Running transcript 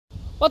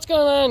What's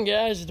going on,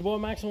 guys? It's the boy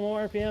Maximum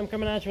RPM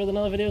coming at you with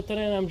another video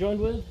today, and I'm joined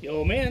with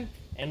Yo, man.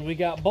 And we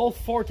got both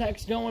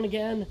Vortex going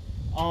again.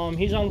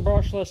 He's on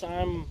brushless,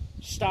 I'm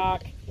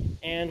stock,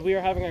 and we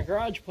are having a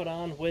garage put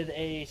on with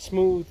a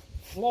smooth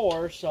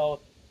floor.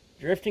 So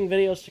drifting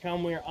videos to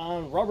come. We're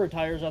on rubber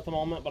tires at the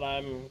moment, but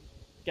I'm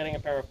getting a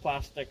pair of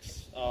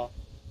plastics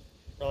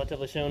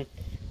relatively soon.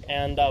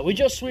 And we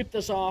just sweep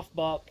this off,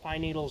 but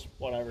pine needles,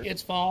 whatever.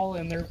 It's fall,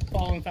 and they're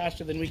falling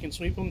faster than we can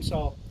sweep them,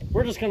 so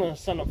we're just gonna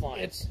send them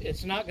flying.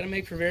 It's not gonna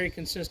make for very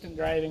consistent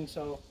driving,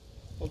 so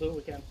we'll do what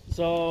we can.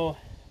 So,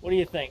 what do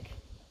you think?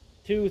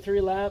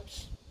 2-3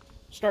 laps,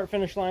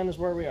 start-finish line is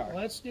where we are.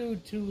 Let's do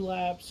 2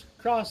 laps.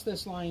 Cross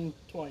this line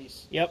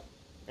twice. Yep.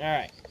 All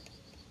right.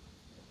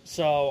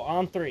 So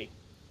on 3.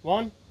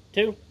 1,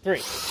 2,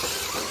 3.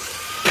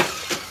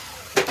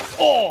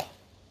 Oh!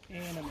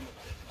 And I'm in.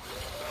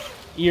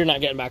 You're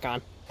not getting back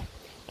on.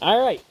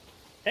 All right.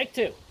 Take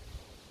 2.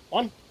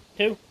 1,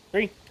 2,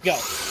 3, go.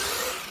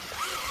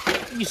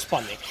 You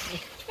spun me.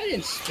 I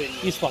didn't spin you.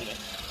 You spun me. I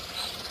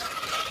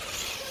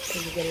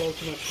think we got a little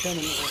too much trim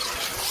in there.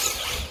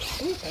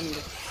 Ooh, I need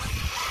it.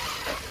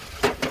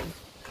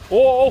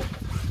 Whoa!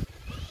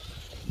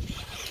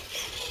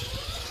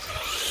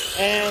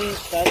 And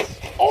that's...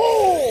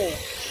 Oh!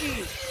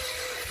 Jeez.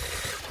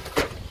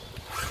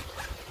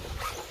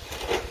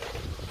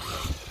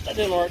 That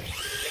didn't work.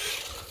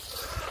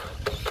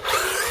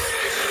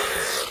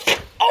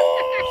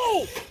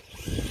 Oh!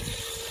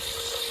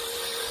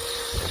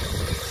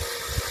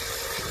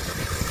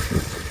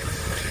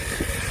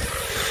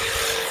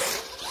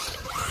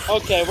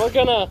 Okay, we're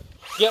gonna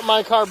get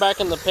my car back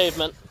in the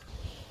pavement.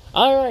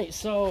 Alright,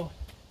 so...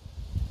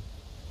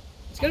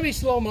 It's going to be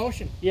slow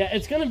motion. Yeah,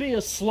 it's going to be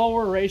a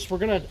slower race. We're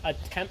going to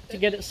attempt to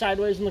get it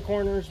sideways in the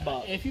corners,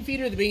 but... If you feed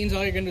her the beans,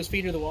 all you're going to do is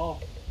feed her the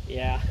wall.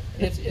 Yeah.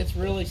 It's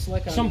really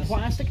slick on Some this.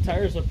 plastic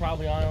tires would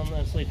probably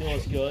honestly do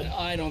us good.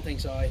 I don't think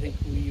so. I think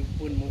we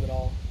wouldn't move at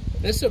all.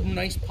 This is a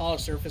nice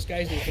polished surface.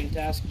 Guys did a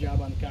fantastic job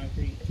on the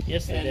concrete.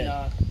 Yes, they did.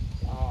 Yeah,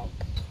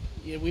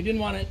 we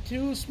didn't want it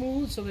too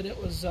smooth so that it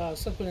was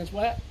slick when it's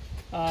wet.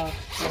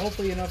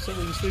 Hopefully enough so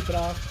we can sweep it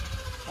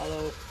off.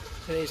 Although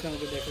today's not a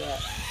good day for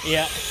that.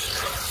 Yeah.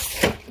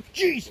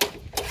 Jeez!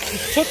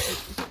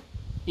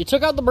 You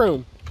took out the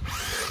broom.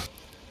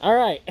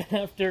 Alright,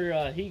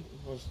 after he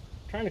was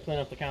trying to clean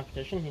up the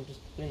competition, he just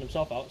cleaned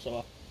himself out,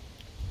 so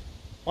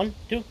 1,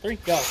 2, 3,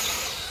 go.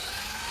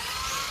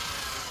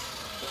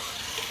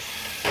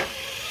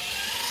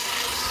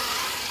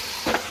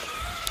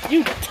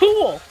 You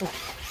tool!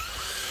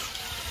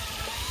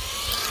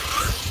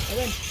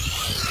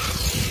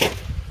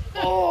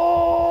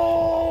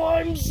 Oh,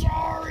 I'm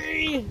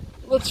sorry!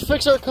 Let's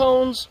fix our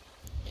cones.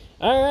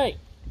 Alright.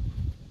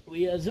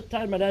 We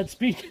zip-tied my dad's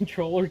speed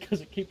controller because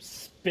it keeps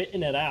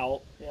spitting it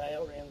out. Yeah, I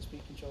outran the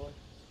speed controller.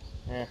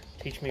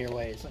 Teach me your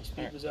ways. My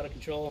speed was out of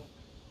control.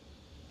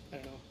 I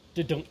don't know.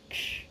 Da-dunk.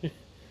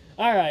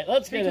 Alright,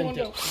 let's get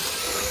into it.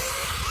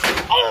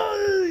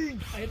 Oh!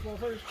 I hit the ball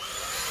first.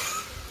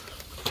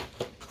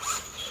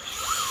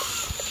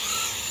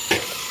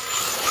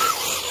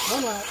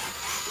 One lap.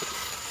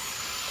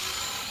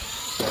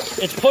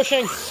 It's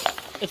pushing.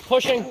 It's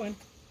pushing. I win.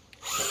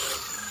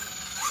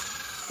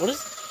 What is...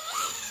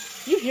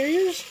 You hear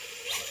yours?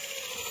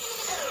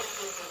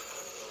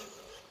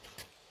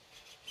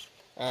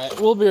 Alright,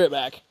 we'll be right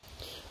back.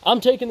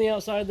 I'm taking the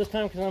outside this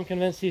time because I'm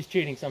convinced he's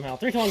cheating somehow.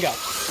 3, 2, 1, go.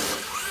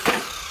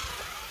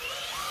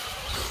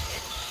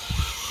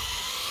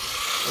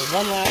 There's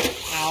 1 lap.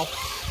 Ow.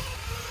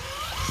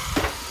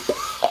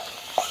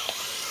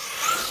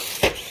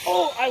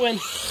 Oh, I win.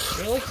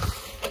 Really?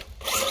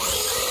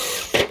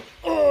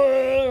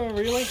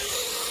 Really?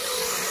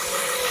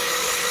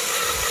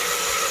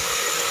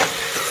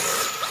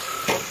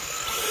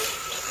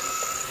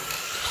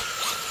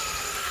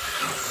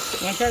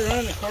 You want to try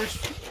running the course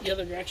the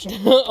other direction?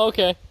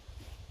 Okay.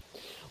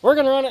 We're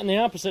going to run it in the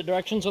opposite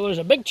direction, so there's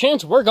a big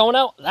chance we're going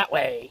out that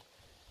way.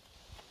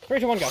 3,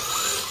 2, 1, go.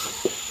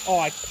 Oh,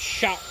 I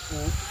shot.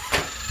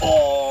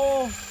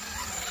 Oh!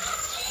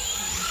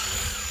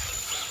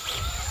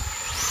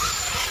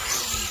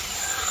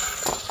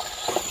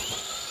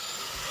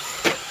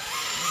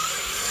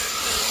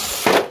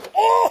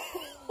 Oh!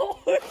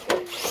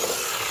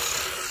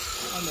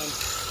 I'm done.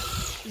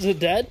 Is it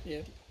dead?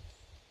 Yeah.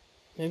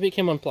 Maybe it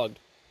came unplugged.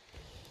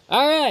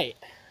 Alright.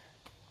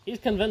 He's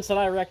convinced that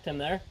I wrecked him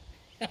there.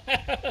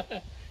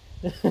 That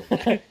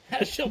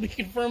shall be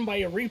confirmed by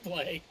a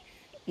replay.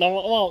 No,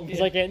 well,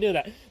 because I can't do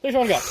that. 3, 2,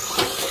 1, go.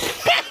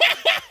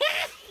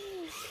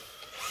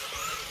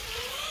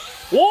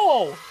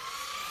 Whoa!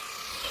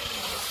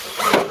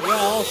 Yeah,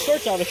 all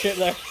sorts out of shit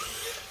there.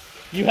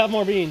 You have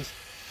more beans.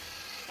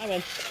 I'm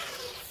in.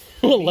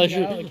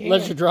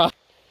 leisure draw.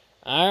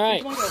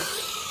 Alright.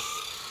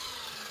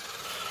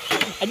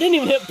 I didn't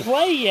even hit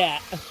play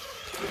yet.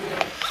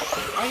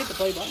 I hit the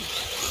play button.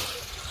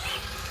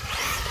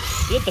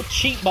 You hit the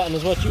cheat button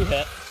is what you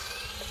hit.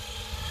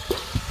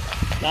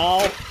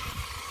 No.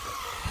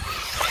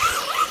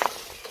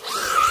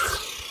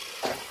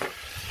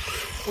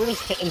 We're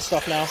just hitting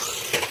stuff now.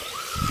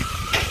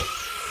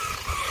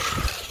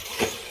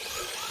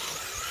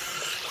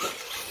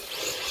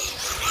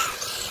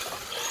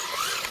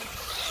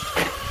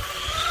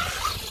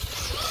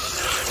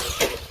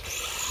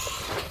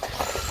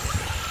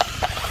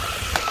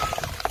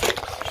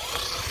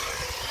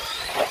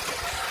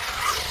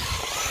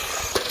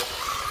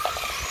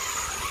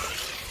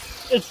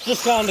 It's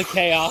just gone to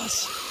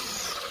chaos.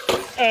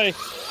 Hey.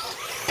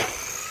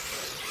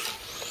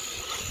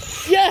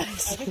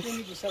 Yes! I think we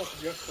need to set up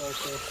the drift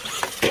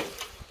course here.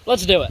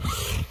 Let's do it.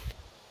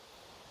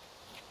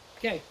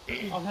 Okay,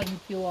 I'll have you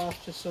peel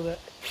off just so that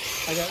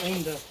I got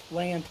room to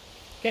land.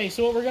 Okay,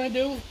 so what we're going to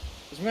do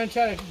is we're going to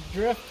try to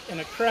drift in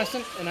a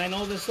crescent, and I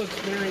know this looks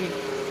very...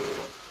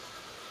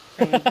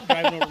 kind of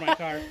driving over my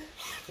car.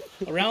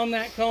 Around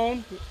that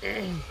cone,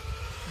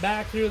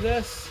 back through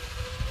this.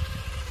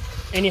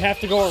 And you have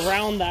to go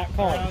around that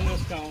cone. Around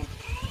this cone.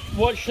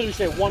 What should we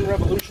say? 1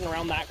 revolution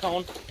around that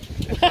cone?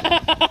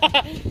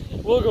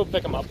 We'll go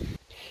pick them up.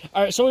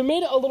 Alright, so we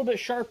made it a little bit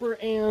sharper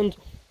and...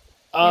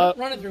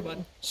 run it through,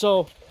 bud.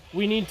 So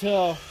we need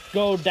to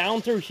go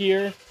down through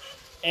here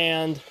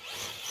and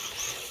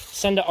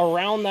send it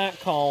around that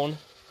cone,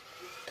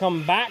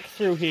 come back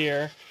through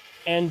here,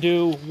 and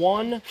do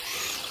 1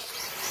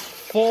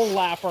 full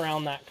lap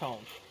around that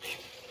cone.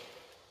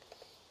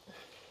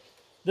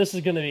 This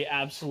is going to be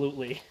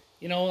absolutely...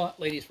 You know what?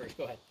 Ladies first.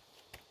 Go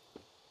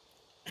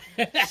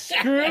ahead.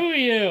 Screw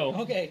you!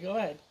 Okay, go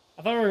ahead.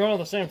 I thought we were going at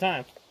the same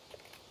time.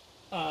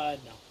 No.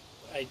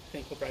 I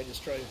think we'll probably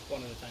destroy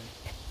one at a time.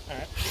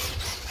 Alright.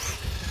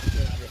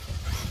 You're not drifting.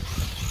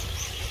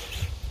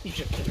 You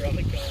drifted around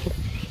the cone.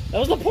 That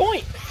was the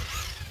point!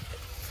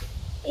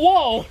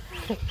 Whoa!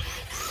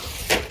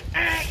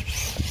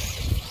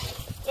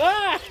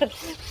 Ah!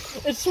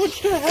 It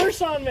switched to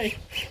reverse on me!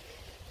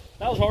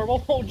 That was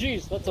horrible. Oh,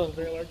 jeez. That's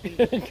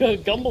a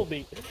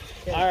gumblebee.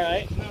 Yeah,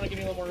 alright. I'm going to give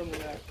you a little more room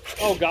than that.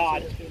 Oh,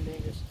 God. It's getting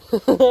dangerous.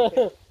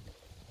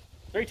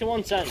 3, 2,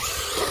 1, send.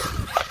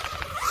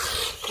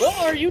 What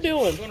are you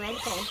doing? Going around the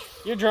cone.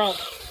 You're drunk.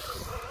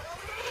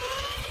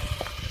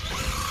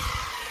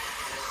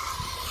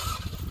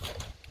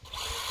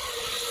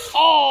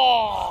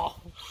 Oh!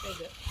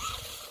 Take it.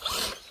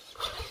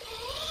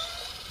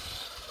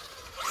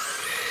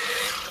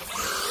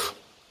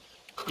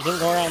 You didn't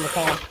go around the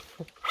cone.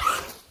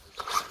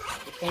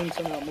 The cone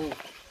somehow moved.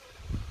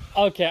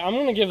 Okay, I'm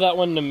going to give that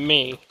one to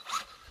me.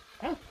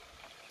 Huh?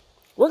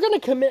 We're going to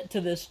commit to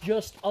this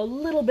just a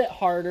little bit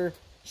harder.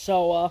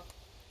 So,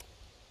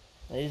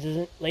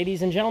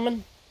 ladies and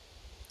gentlemen,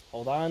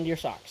 hold on to your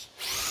socks.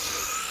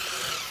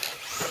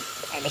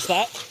 I missed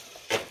that.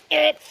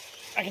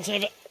 I can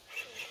save it.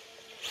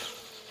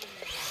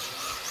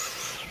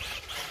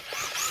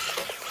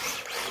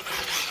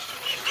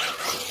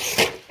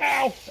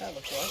 Ow! That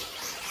looks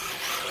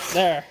like.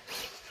 There.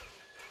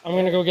 I'm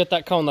going to go get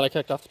that cone that I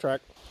kicked off the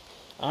track.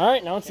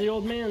 Alright, now it's the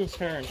old man's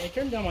turn. I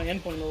turned down my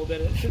endpoint a little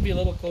bit. It should be a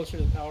little closer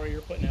to the power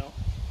you're putting out.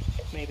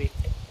 Maybe.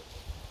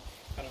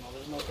 I don't know.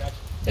 There's no cracks.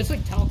 It's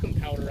like talcum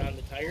powder on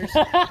the tires.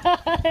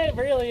 It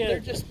really is. They're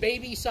just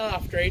baby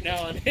soft right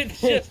now, and it's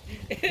just...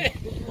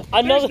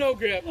 there's no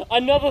grip.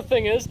 Another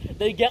thing is,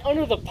 they get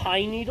under the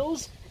pine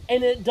needles,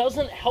 and it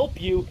doesn't help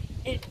you.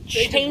 It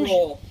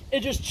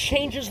just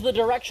changes the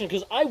direction,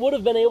 because I would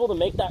have been able to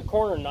make that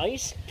corner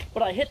nice,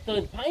 but I hit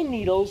the pine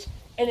needles,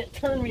 and it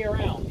turned me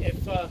around.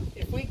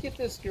 If we get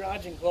this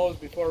garage enclosed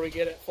before we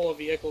get it full of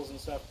vehicles and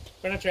stuff,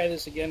 we're going to try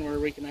this again where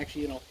we can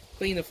actually,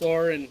 clean the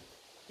floor and,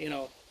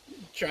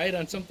 try it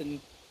on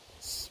something,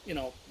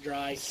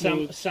 dry,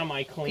 smooth.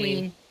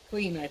 Semi-clean.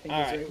 Clean, I think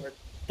All is right. the right word.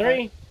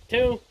 3,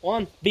 2,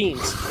 1,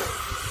 beans.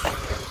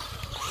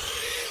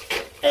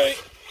 All right.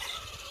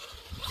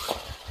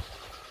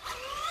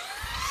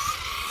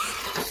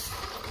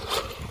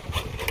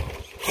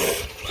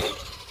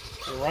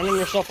 You're running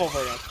yourself over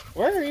again.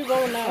 Where are you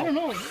going now? I don't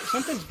know.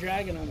 Something's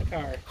dragging on the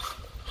car.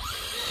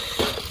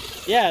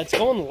 Yeah, it's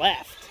going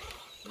left.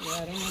 Yeah,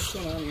 I don't know what's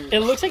going on here. It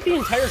looks like the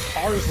entire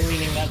car is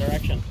leaning that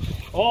direction.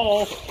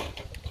 Oh.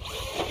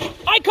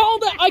 I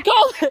called it!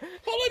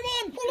 Pull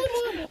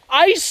in one!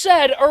 I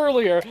said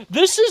earlier,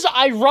 this is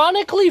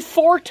ironically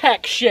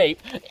Vortex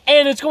shape,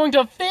 and it's going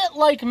to fit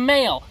like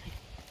mail.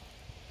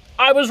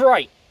 I was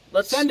right.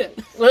 Let's send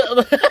it.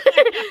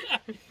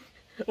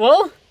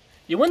 Well,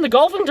 you win the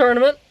golfing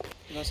tournament.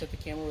 You want to set the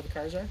camera where the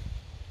cars are?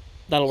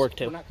 That'll work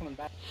too. We're not coming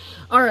back.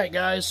 Alright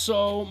guys,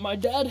 so my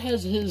dad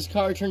has his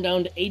car turned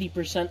down to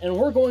 80%, and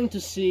we're going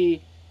to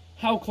see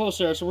how close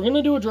they are. So we're going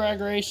to do a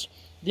drag race.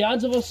 The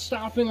odds of us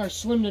stopping are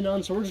slim to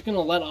none, so we're just going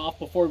to let off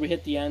before we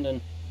hit the end. And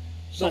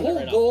the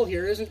whole goal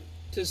here isn't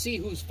to see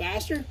who's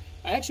faster.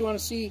 I actually want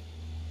to see,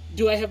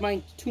 do I have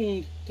mine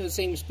tuned to the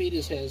same speed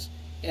as his,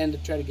 and to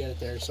try to get it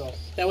there. So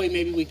that way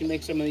maybe we can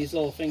make some of these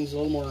little things a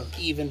little more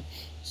even.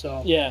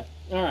 So yeah.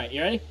 Alright,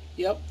 you ready?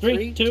 Yep.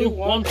 3, 2,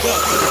 1, go.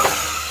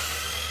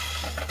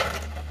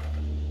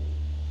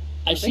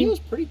 I think it was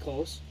pretty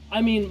close.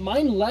 I mean,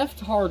 mine left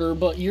harder,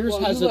 but yours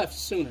has left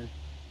sooner.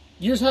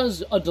 Yours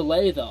has a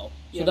delay though,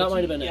 so yeah, that might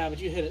have been it. Yeah, but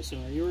you hit it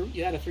sooner.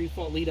 You had a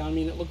 3-foot lead on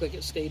me, and it looked like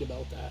it stayed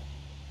about that.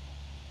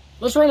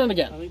 Let's run it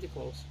again. I think they're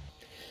close.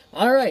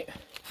 All right,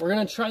 we're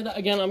gonna try that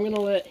again. I'm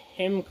gonna let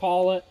him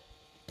call it.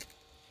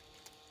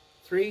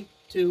 3,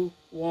 2,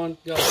 1,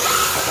 go.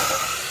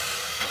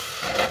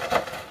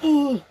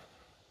 Ooh.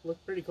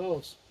 Looked pretty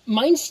close.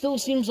 Mine still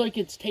seems like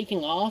it's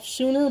taking off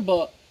sooner,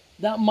 but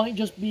that might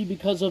just be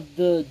because of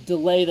the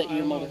delay that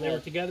your motor They were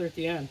together at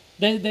the end.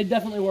 They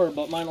definitely were,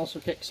 but mine also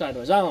kicked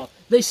sideways. I don't know.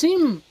 They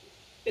seem...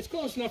 It's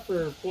close enough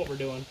for what we're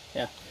doing.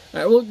 Yeah.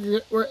 All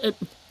right,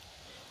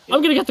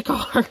 I'm gonna get the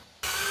car.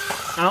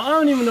 I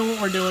don't even know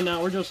what we're doing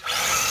now. We're just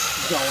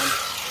going.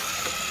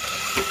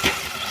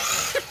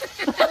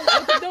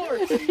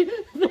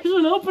 There's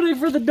an opening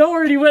for the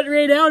door, and he went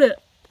right out it.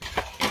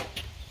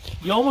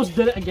 You almost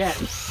did it again.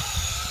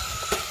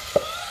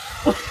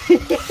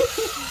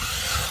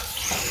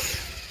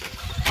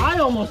 I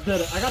almost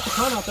did it. I got the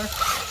cone out there.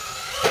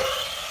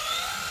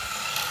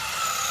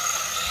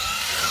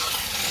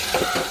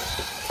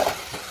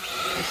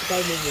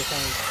 Move your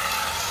phone.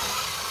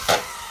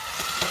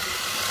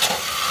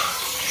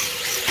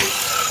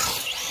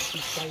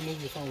 Move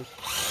your phone.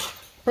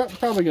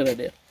 Probably a good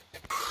idea.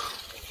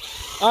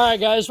 Alright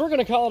guys, we're going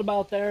to call it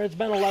about there. It's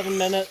been 11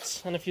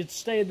 minutes, and if you'd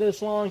stayed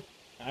this long,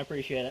 I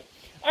appreciate it.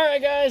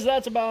 Alright guys,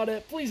 that's about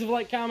it. Please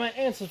like, comment,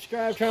 and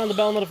subscribe. Turn on the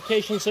bell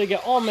notifications so you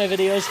get all my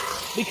videos,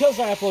 because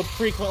I upload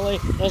frequently.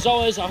 As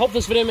always, I hope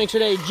this video makes your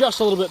day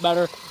just a little bit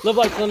better. Live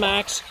life to the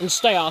max, and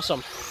stay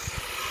awesome.